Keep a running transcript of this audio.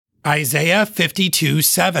Isaiah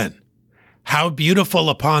 52:7. How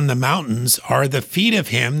beautiful upon the mountains are the feet of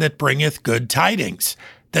him that bringeth good tidings,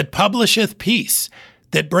 that publisheth peace,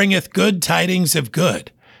 that bringeth good tidings of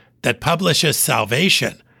good, that publisheth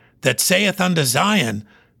salvation, that saith unto Zion,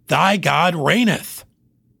 Thy God reigneth.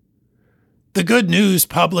 The good news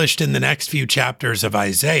published in the next few chapters of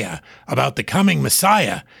Isaiah about the coming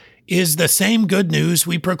Messiah is the same good news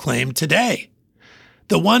we proclaim today.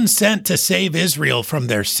 The one sent to save Israel from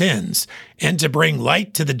their sins and to bring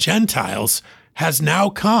light to the Gentiles has now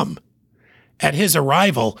come. At his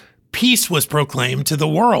arrival, peace was proclaimed to the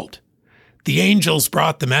world. The angels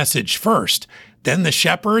brought the message first, then the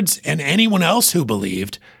shepherds and anyone else who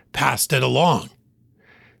believed passed it along.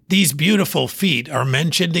 These beautiful feet are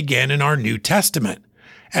mentioned again in our New Testament,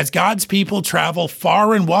 as God's people travel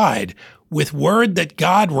far and wide with word that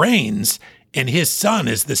God reigns and his Son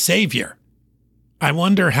is the Savior. I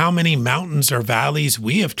wonder how many mountains or valleys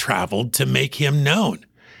we have traveled to make him known,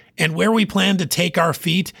 and where we plan to take our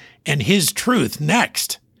feet and his truth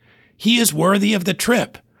next. He is worthy of the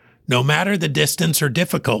trip, no matter the distance or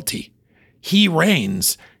difficulty. He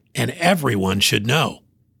reigns, and everyone should know.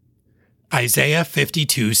 Isaiah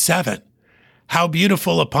 52:7. How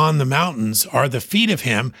beautiful upon the mountains are the feet of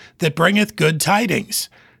him that bringeth good tidings,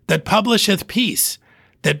 that publisheth peace,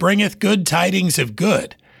 that bringeth good tidings of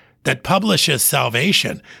good, that publisheth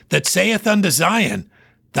salvation, that saith unto Zion,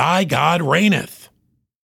 Thy God reigneth.